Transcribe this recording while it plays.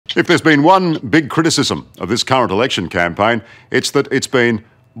If there's been one big criticism of this current election campaign, it's that it's been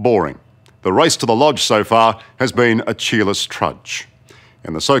boring. The race to the lodge so far has been a cheerless trudge.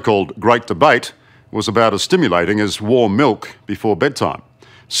 And the so-called Great Debate was about as stimulating as warm milk before bedtime.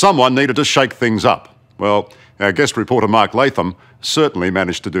 Someone needed to shake things up. Well, our guest reporter Mark Latham certainly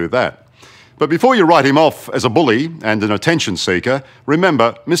managed to do that. But before you write him off as a bully and an attention seeker,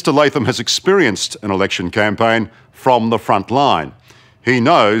 remember, Mr. Latham has experienced an election campaign from the front line. He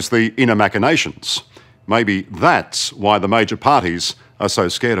knows the inner machinations. Maybe that's why the major parties are so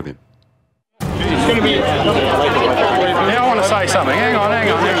scared of him. Now I want to say something. Hang on.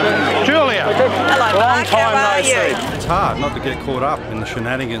 Julia, hello, long time no see. It's hard not to get caught up in the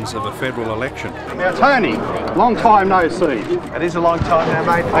shenanigans of a federal election. Now, Tony, long time no see. It is a long time now,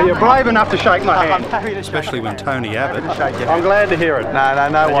 mate. Are you brave enough to shake my hand? Especially when Tony Abbott I'm glad to hear it. No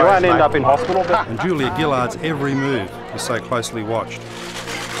worries, you won't end mate. up in hospital. But and Julia Gillard's every move is so closely watched.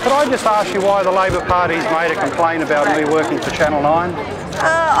 could I just ask you why the Labor Party's made a complaint about me working for Channel 9?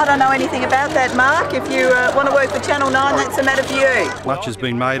 I don't know anything about that, Mark. If you want to work for Channel 9, that's a matter for you. Much has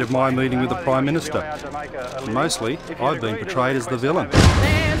been made of my meeting with the Prime Minister. And mostly, I've been portrayed as the villain.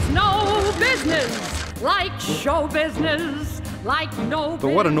 There's no business like show business, like no But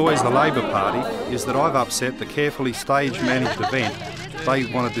what annoys the Labor Party is that I've upset the carefully stage-managed event they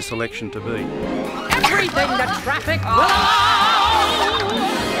wanted this election to be. everything the traffic will allow.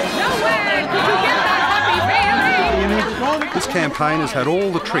 Nowhere could you get that happy feeling. This campaign has had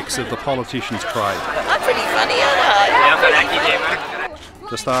all the tricks of the politician's trade. I'm pretty funny, aren't I?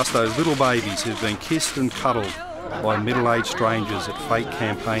 Just ask those little babies who've been kissed and cuddled by middle-aged strangers at fake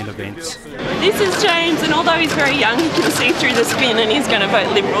campaign events. This is James, and although he's very young, he can see through the spin and he's going to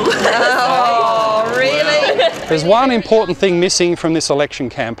vote Liberal. Oh, really? There's one important thing missing from this election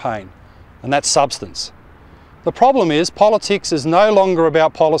campaign, and that's substance. The problem is politics is no longer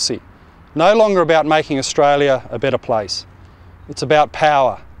about policy, no longer about making Australia a better place. It's about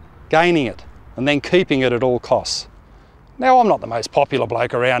power, gaining it, and then keeping it at all costs. Now, I'm not the most popular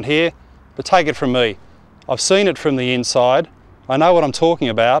bloke around here, but take it from me. I've seen it from the inside, I know what I'm talking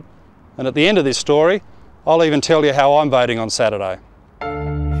about, and at the end of this story, I'll even tell you how I'm voting on Saturday.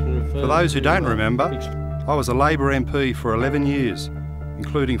 For those who don't remember, I was a Labor MP for 11 years,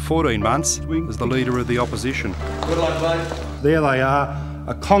 including 14 months as the Leader of the Opposition. There they are,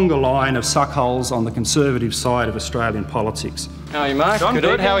 a conga line of suckholes on the Conservative side of Australian politics. How are you, Mark?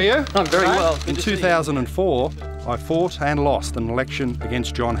 Good. How are you? I'm very well. In 2004, I fought and lost an election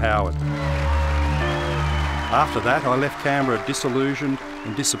against John Howard. After that, I left Canberra disillusioned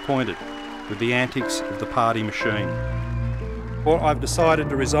and disappointed with the antics of the party machine. Well, I've decided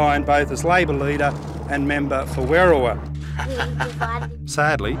to resign both as Labor leader and member for Werriwa.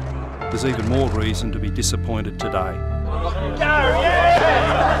 Sadly, there's even more reason to be disappointed today.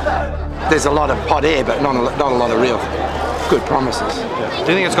 There's a lot of hot air, but not a lot of real good promises. Do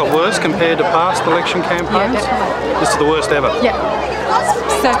you think it's got worse compared to past election campaigns? Yeah, definitely. This is the worst ever. Yeah.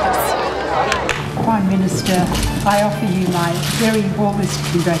 Circus. Prime Minister, I offer you my very warmest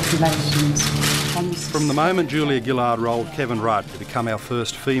congratulations on this. From the moment Julia Gillard rolled Kevin Rudd to become our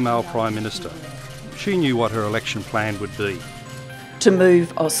first female Prime Minister, she knew what her election plan would be. To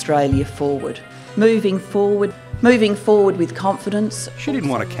move Australia forward. Moving forward with confidence. She didn't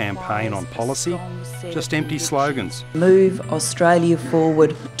want a campaign on policy, just empty slogans. Move Australia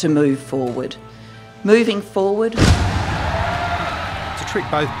forward to move forward. Moving forward. It's a trick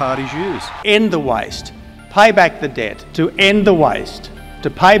both parties use. End the waste, pay back the debt, to end the waste, to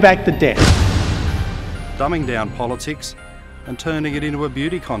pay back the debt. Dumbing down politics and turning it into a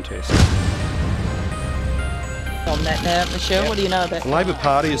beauty contest. On that now, Michelle, what do you know about The Labor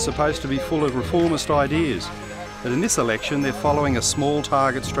Party is supposed to be full of reformist ideas, but in this election they're following a small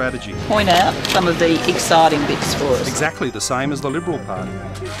target strategy. Point out some of the exciting bits for us. Exactly the same as the Liberal Party.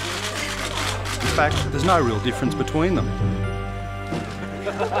 In fact, there's no real difference between them.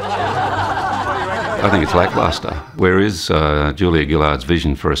 I think it's lacklustre. Where is Julia Gillard's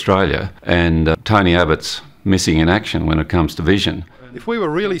vision for Australia and Tony Abbott's missing in action when it comes to vision? If we were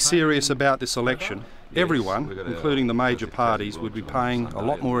really serious about this election, everyone, including the major parties, would be paying a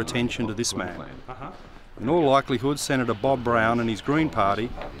lot more attention to this man. In all likelihood, Senator Bob Brown and his Green Party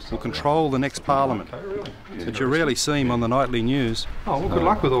will control the next Parliament. But you rarely see him on the nightly news. Oh, well, good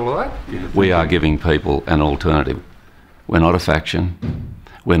luck with all of that. We are giving people an alternative. We're not a faction.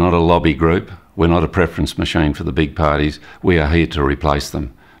 We're not a lobby group. We're not a preference machine for the big parties. We are here to replace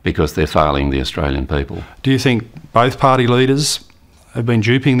them because they're failing the Australian people. Do you think both party leaders have been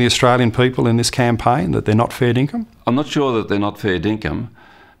duping the Australian people in this campaign, that they're not fair dinkum? I'm not sure that they're not fair dinkum,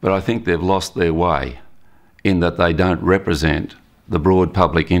 but I think they've lost their way in that they don't represent the broad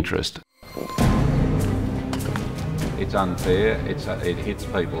public interest. It's unfair, it hits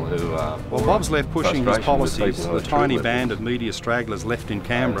people who are... While Bob's left pushing his policies, the tiny band of media stragglers left in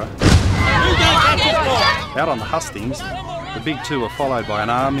Canberra. Out on the hustings, the big two are followed by an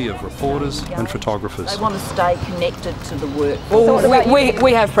army of reporters and photographers. They want to stay connected to the work. Well,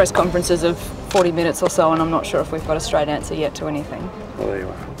 we have press conferences of 40 minutes or so, and I'm not sure if we've got a straight answer yet to anything. Well, there you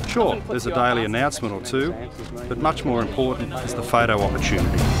are. Sure, there's a daily announcement or two, but much more important is the photo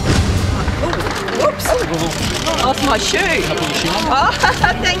opportunity. Whoops! Off my shoe. Oh,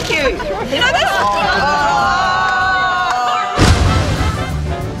 thank you. You know this?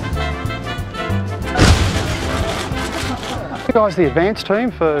 You guys the advance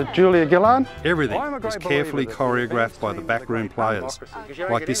team for Julia Gillard? Everything is carefully choreographed by the backroom players,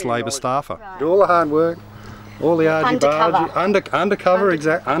 like this Labor staffer. Do all the hard work, all the argy-bargy.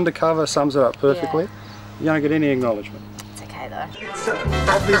 Undercover sums it up perfectly. Yeah. You don't get any acknowledgement. It's okay though.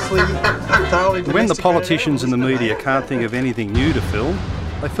 When the politicians and the media can't think of anything new to film,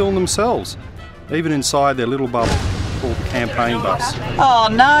 they film themselves, even inside their little bubble called the campaign bus. Oh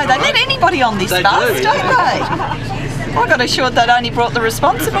no, they let anybody on this bus, don't they? I got assured they'd only brought the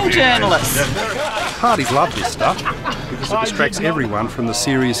responsible journalists. Parties love this stuff because it distracts everyone from the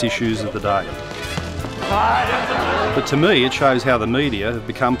serious issues of the day. But to me, it shows how the media have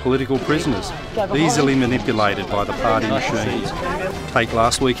become political prisoners, easily manipulated by the party machines. Take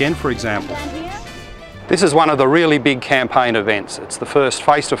last weekend, for example. This is one of the really big campaign events. It's the first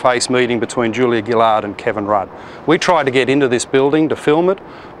face-to-face meeting between Julia Gillard and Kevin Rudd. We tried to get into this building to film it.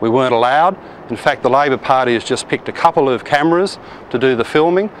 We weren't allowed. In fact, the Labor Party has just picked a couple of cameras to do the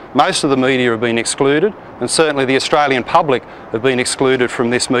filming. Most of the media have been excluded, and certainly the Australian public have been excluded from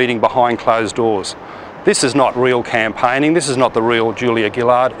this meeting behind closed doors. This is not real campaigning. This is not the real Julia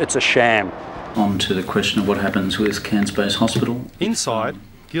Gillard. It's a sham. On to the question of what happens with Cairns Base Hospital. Inside,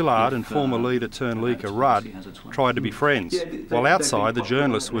 Gillard and former leader turned leaker Rudd tried to be friends, while outside the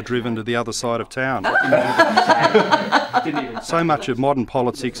journalists were driven to the other side of town. So much of modern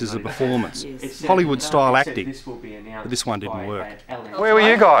politics is a performance, Hollywood-style acting, but this one didn't work. Where were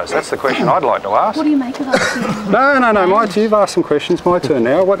you guys? That's the question I'd like to ask. What do you make of that? No, my turn. You've asked some questions. My turn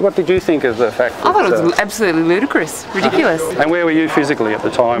now. What did you think of the fact that... I thought it was absolutely ludicrous, ridiculous. And where were you physically at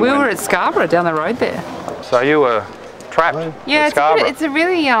the time? We were at Scarborough, down the road there. So you were trapped? Yeah, it's a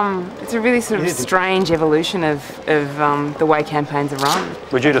really sort of strange evolution of the way campaigns are run.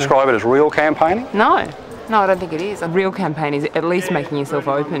 Would you describe it as real campaigning? No, I don't think it is. A real campaign is at least making yourself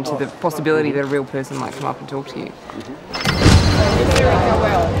open to the possibility that a real person might come up and talk to you.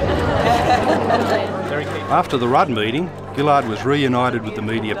 After the Rudd meeting, Gillard was reunited with the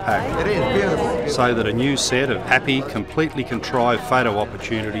media pack, so that a new set of happy, completely contrived photo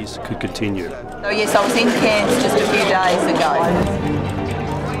opportunities could continue. Oh yes, I was in Cairns just a few days ago.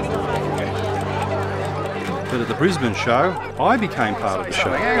 But at the Brisbane show, I became part of the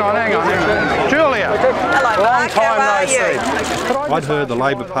show. Hang on. Julia! Hello, Mark. How are you? I'd heard the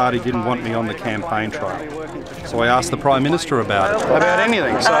Labor Party didn't want me on the campaign trail, so I asked the Prime Minister about it. About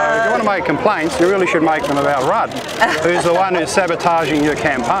anything. So if you want to make complaints, you really should make them about Rudd, who's the one who's sabotaging your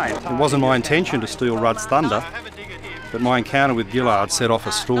campaign. It wasn't my intention to steal Rudd's thunder, but my encounter with Gillard set off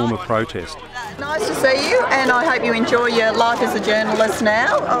a storm of protest. Nice to see you, and I hope you enjoy your life as a journalist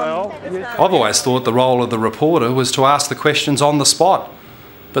now. I've always thought the role of the reporter was to ask the questions on the spot,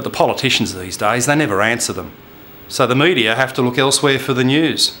 but the politicians these days, they never answer them. So the media have to look elsewhere for the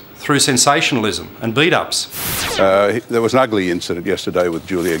news, through sensationalism and beat-ups. There was an ugly incident yesterday with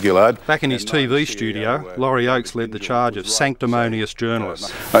Julia Gillard. Back in his TV studio, Laurie Oakes led the charge of sanctimonious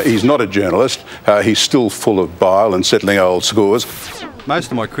journalists. He's not a journalist. He's still full of bile and settling old scores.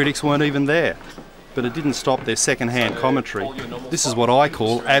 Most of my critics weren't even there, but it didn't stop their second-hand commentary. This is what I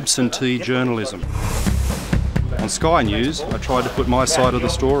call absentee journalism. On Sky News, I tried to put my side of the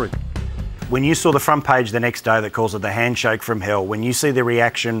story. When you saw the front page the next day that calls it the handshake from hell, when you see the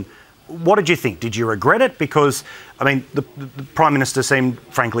reaction, what did you think? Did you regret it? Because, I mean, the Prime Minister seemed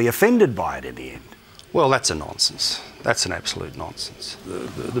frankly offended by it in the end. Well, that's a nonsense. That's an absolute nonsense.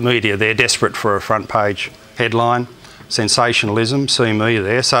 The media, they're desperate for a front page headline. Sensationalism, see me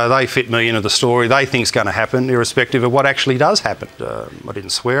there, so they fit me into the story they think's going to happen, irrespective of what actually does happen. I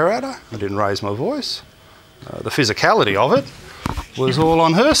didn't swear at her, I didn't raise my voice. The physicality of it was all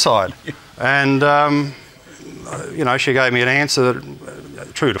on her side. And, you know, she gave me an answer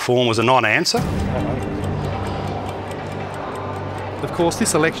that, true to form, was a non-answer. Of course,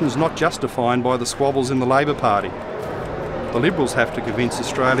 this election is not just defined by the squabbles in the Labor Party. The Liberals have to convince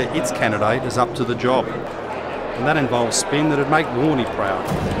Australia its candidate is up to the job. And that involves spin that'd make Warney proud.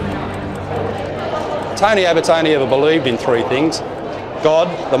 Tony Abbott's only ever believed in three things: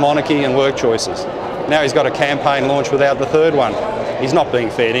 God, the monarchy and work choices. Now he's got a campaign launch without the third one. He's not being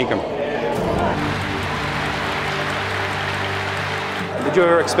fair dinkum. Did you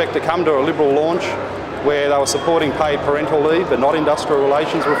ever expect to come to a Liberal launch where they were supporting paid parental leave but not industrial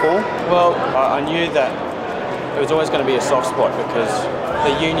relations reform? Well, I knew that it was always going to be a soft spot because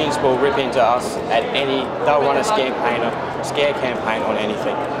the unions will rip into us at any, they'll run a scare campaign on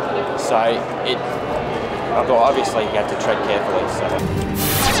anything. So I thought obviously you have to tread carefully. So.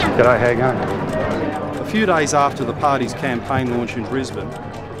 G'day, how you going? A few days after the party's campaign launch in Brisbane,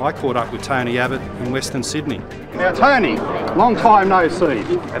 I caught up with Tony Abbott in Western Sydney. Now Tony, long time no see.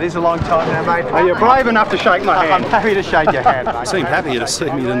 It is a long time now, mate. Are you brave enough to shake my hand? I'm happy to shake your hand, mate. You seemed happier to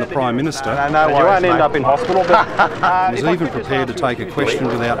see me than the Prime Minister. No You worries, won't end mate. up in hospital, but I was even prepared to take a question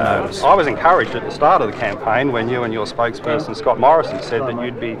without notice. I was encouraged at the start of the campaign when you and your spokesperson Scott Morrison said that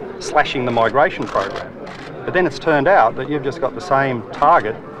you'd be slashing the migration program. But then it's turned out that you've just got the same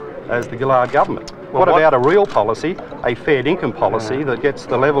target as the Gillard government. What about a real policy, a fair dinkum policy that gets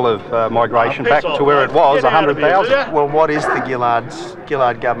the level of migration back to where it was, 100,000? Well, what is the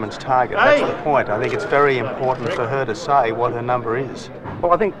Gillard government's target? That's the point. I think it's very important for her to say what her number is.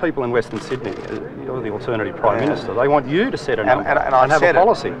 Well, I think people in Western Sydney, you're the alternative Prime Minister, they want you to set a number and I've have said a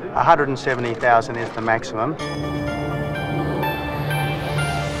policy. 170,000 is the maximum.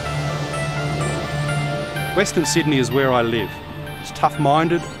 Western Sydney is where I live. It's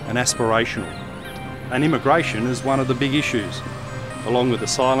tough-minded and aspirational. And immigration is one of the big issues, along with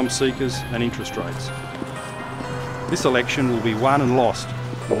asylum seekers and interest rates. This election will be won and lost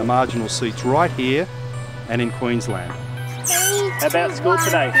in the marginal seats right here and in Queensland. How about school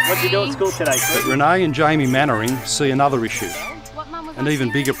today? What did you do at school today? But Renee and Jamie Mannering see another issue, an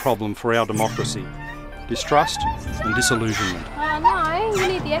even bigger problem for our democracy: distrust and disillusionment. No, you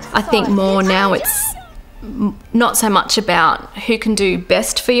need the exercise. I think more now it's not so much about who can do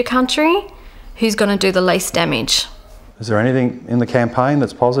best for your country, who's going to do the least damage. Is there anything in the campaign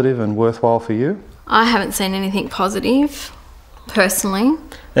that's positive and worthwhile for you? I haven't seen anything positive, personally.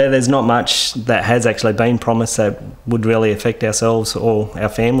 There's not much that has actually been promised that would really affect ourselves or our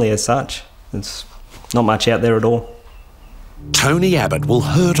family as such. There's not much out there at all. Tony Abbott will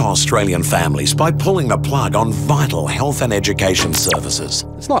hurt Australian families by pulling the plug on vital health and education services.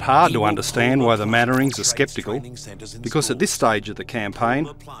 It's not hard to understand why the Mannerings are sceptical, because at this stage of the campaign,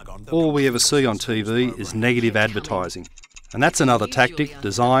 all we ever see on TV is negative advertising. And that's another tactic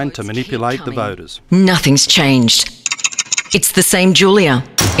designed to manipulate the voters. Nothing's changed. It's the same Julia.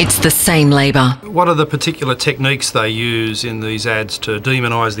 It's the same Labor. What are the particular techniques they use in these ads to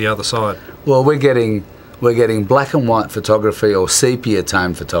demonise the other side? Well, we're getting black and white photography or sepia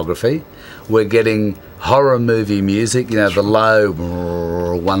tone photography. We're getting horror movie music, you know, the low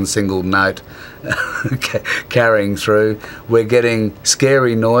one single note carrying through. We're getting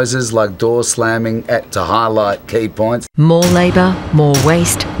scary noises like door slamming to highlight key points. More Labor, more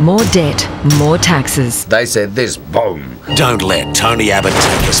waste, more debt, more taxes. They said this, boom. Don't let Tony Abbott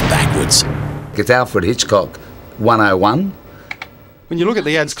take us backwards. It's Alfred Hitchcock 101. When you look at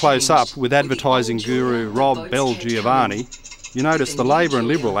the ads close up with advertising guru Rob Bell Giovanni, you notice the Labor and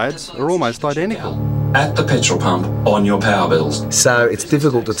Liberal ads are almost identical. At the petrol pump, on your power bills. So it's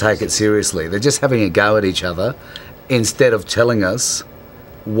difficult to take it seriously. They're just having a go at each other instead of telling us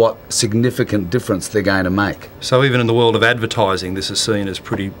what significant difference they're going to make. So even in the world of advertising, this is seen as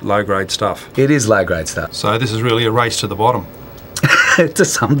pretty low-grade stuff. It is low-grade stuff. So this is really a race to the bottom. To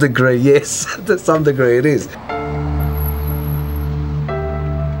some degree, yes. To some degree it is.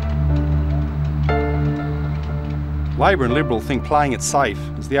 Labor and Liberal think playing it safe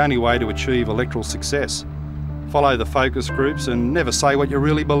is the only way to achieve electoral success. Follow the focus groups and never say what you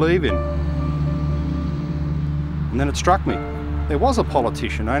really believe in. And then it struck me. There was a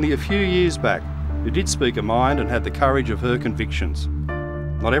politician only a few years back who did speak a mind and had the courage of her convictions.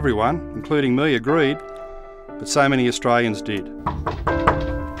 Not everyone, including me, agreed, but so many Australians did.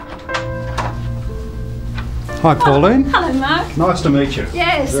 Hi Pauline. Hello Mark. Nice to meet you.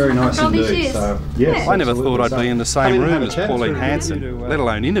 Yes. Very nice indeed. Cheers. So, yes, I never thought I'd be in the same room as Pauline Hanson, let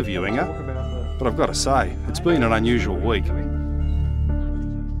alone interviewing her. But I've got to say, it's been an unusual week.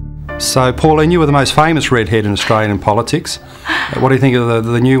 So Pauline, you were the most famous redhead in Australian politics. What do you think of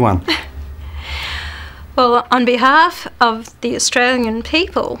the new one? Well, on behalf of the Australian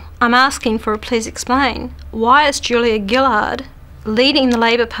people, I'm asking for a please explain. Why is Julia Gillard leading the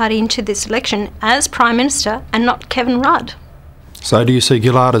Labor Party into this election as Prime Minister and not Kevin Rudd? So do you see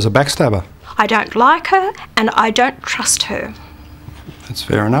Gillard as a backstabber? I don't like her and I don't trust her. That's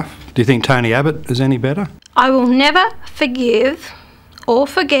fair enough. Do you think Tony Abbott is any better? I will never forgive or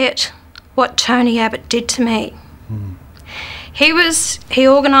forget what Tony Abbott did to me. He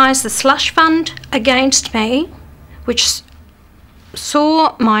organised the slush fund against me, which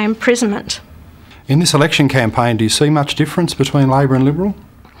saw my imprisonment. In this election campaign, do you see much difference between Labor and Liberal?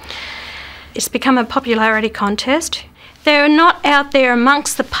 It's become a popularity contest. They're not out there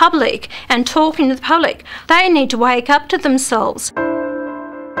amongst the public and talking to the public. They need to wake up to themselves.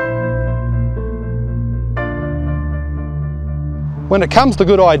 When it comes to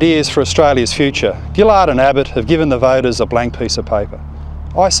good ideas for Australia's future, Gillard and Abbott have given the voters a blank piece of paper.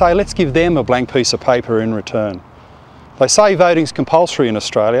 I say let's give them a blank piece of paper in return. They say voting's compulsory in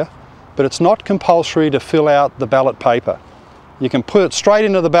Australia, but it's not compulsory to fill out the ballot paper. You can put it straight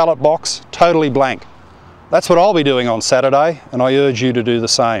into the ballot box, totally blank. That's what I'll be doing on Saturday, and I urge you to do the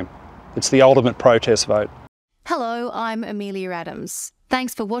same. It's the ultimate protest vote. Hello, I'm Amelia Adams.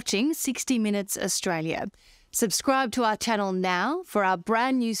 Thanks for watching 60 Minutes Australia. Subscribe to our channel now for our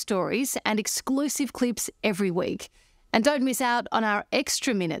brand new stories and exclusive clips every week. And don't miss out on our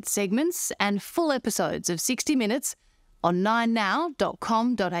extra minute segments and full episodes of 60 Minutes on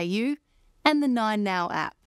 9now.com.au and the 9Now app.